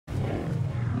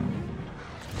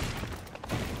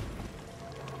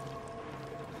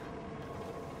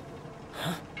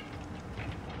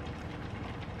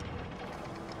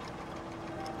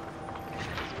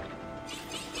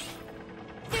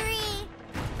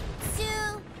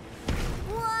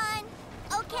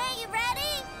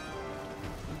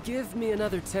Give me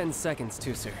another 10 seconds,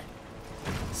 Tooser.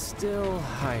 Still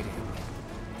hiding.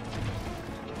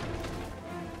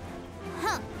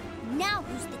 Huh. Now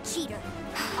who's the cheater?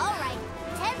 All right,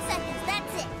 10 seconds,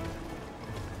 that's it.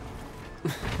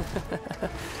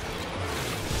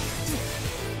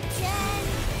 10,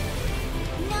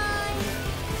 9,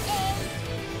 8,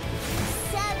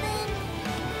 7,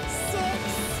 6,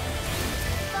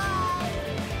 5,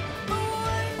 4,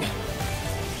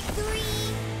 3,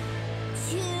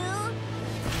 2,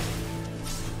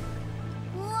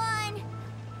 1.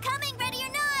 Coming, ready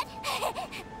or not?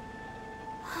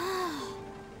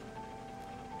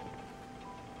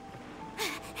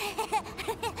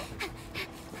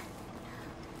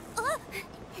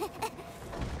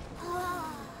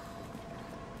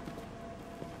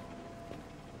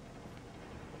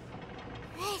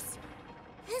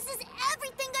 This is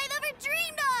everything I've ever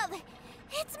dreamed of!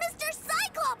 It's Mr.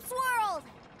 Cyclops' world!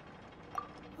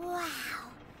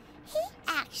 Wow, he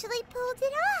actually pulled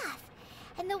it off.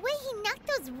 And the way he knocked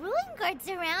those ruin guards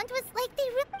around was like they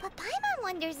ripped. But Paimon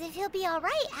wonders if he'll be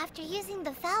alright after using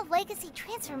the Valve Legacy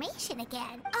transformation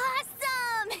again.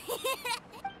 Awesome!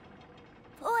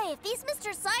 Boy, if these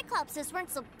Mr. Cyclopses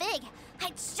weren't so big,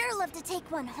 I'd sure love to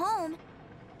take one home.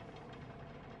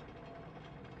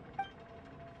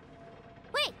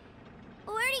 Wait,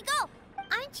 where'd he go?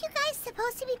 Aren't you guys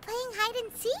supposed to be playing hide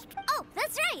and seek? Oh,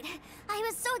 that's right! I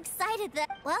was so excited that...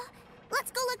 Well,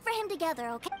 let's go look for him together,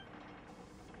 okay?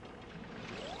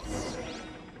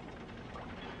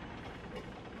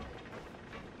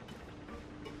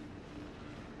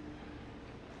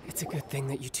 It's a good thing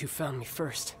that you two found me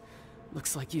first.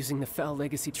 Looks like using the Foul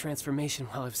Legacy transformation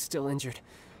while I was still injured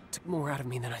took more out of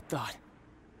me than I thought.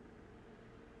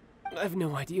 I have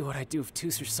no idea what I'd do if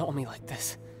Tooser saw me like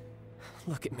this.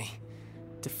 Look at me,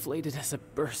 deflated as a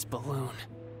burst balloon.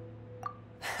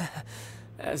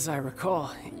 As I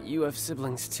recall, you have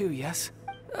siblings too, yes?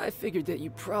 I figured that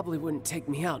you probably wouldn't take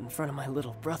me out in front of my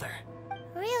little brother.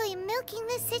 Really milking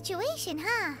this situation,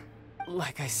 huh?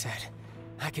 Like I said,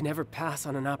 I can never pass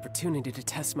on an opportunity to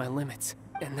test my limits.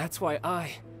 And that's why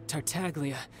I,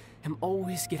 Tartaglia, am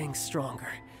always getting stronger.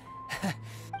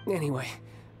 Anyway,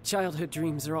 childhood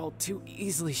dreams are all too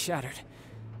easily shattered,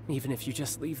 even if you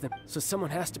just leave them. So someone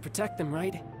has to protect them,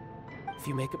 right? If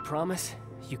you make a promise,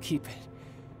 you keep it.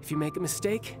 If you make a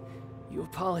mistake, you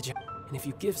apologize. And if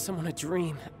you give someone a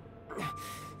dream,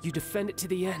 you defend it to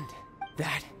the end.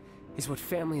 That is what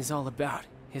family is all about,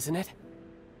 isn't it?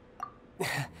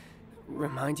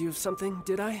 Remind you of something,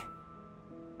 did I?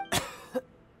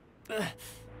 Quit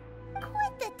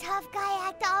the tough guy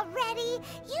act already!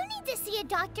 You need to see a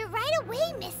doctor right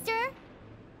away, mister!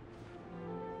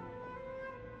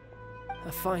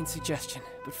 A fine suggestion,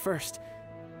 but first,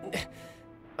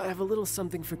 I have a little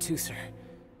something for Tooser.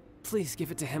 Please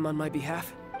give it to him on my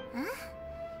behalf. Huh?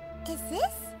 Is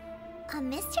this a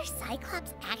Mr.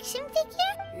 Cyclops action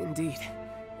figure? Indeed.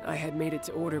 I had made it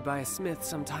to order by a smith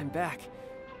some time back.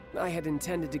 I had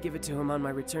intended to give it to him on my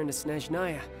return to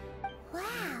Snezhnaya.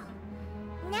 Wow.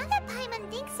 Now that Paimon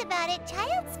thinks about it,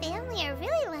 Childe's family are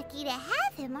really lucky to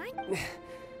have him, aren't they?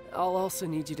 I'll also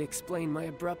need you to explain my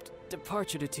abrupt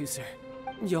departure to Tooser.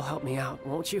 You'll help me out,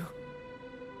 won't you?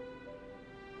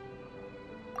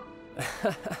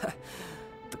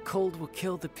 The cold will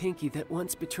kill the pinky that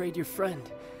once betrayed your friend.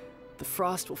 The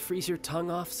frost will freeze your tongue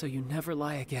off so you never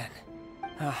lie again.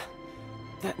 Ah,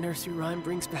 that nursery rhyme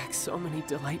brings back so many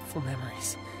delightful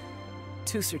memories.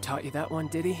 Tooser taught you that one,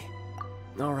 did he?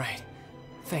 All right,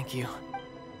 thank you.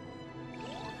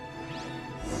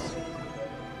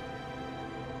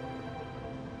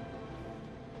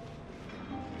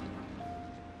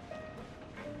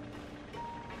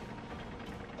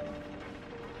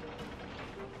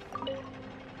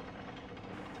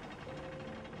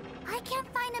 I can't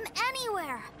find him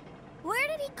anywhere. Where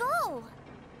did he go?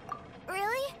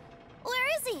 Really? Where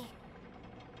is he?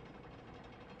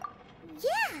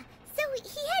 Yeah, so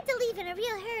he had to leave in a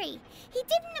real hurry. He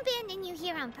didn't abandon you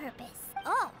here on purpose.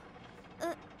 Oh,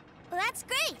 that's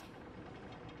great.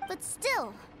 But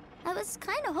still, I was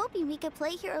kind of hoping we could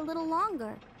play here a little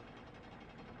longer.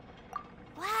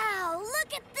 Wow,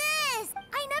 look at this!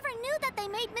 I never knew that they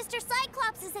made Mr.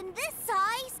 Cyclopses in this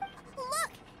size.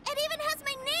 Look, it even has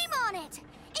my name on it.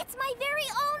 It's my very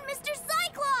own Mr.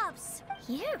 Cyclops!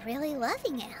 You're really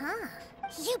loving it, huh?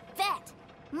 You bet!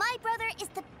 My brother is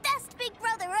the best big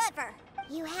brother ever!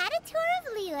 You had a tour of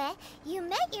Liyue, you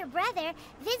met your brother,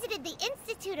 visited the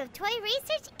Institute of Toy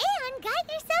Research, and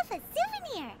got yourself a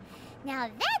souvenir. Now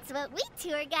that's what we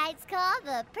tour guides call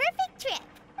the perfect trip.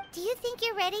 Do you think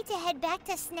you're ready to head back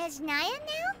to Snezhnaya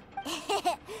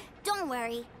now? Don't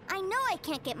worry. I know I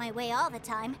can't get my way all the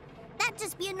time. That can't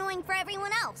just be annoying for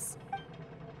everyone else.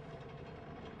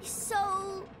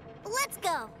 So, let's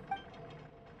go.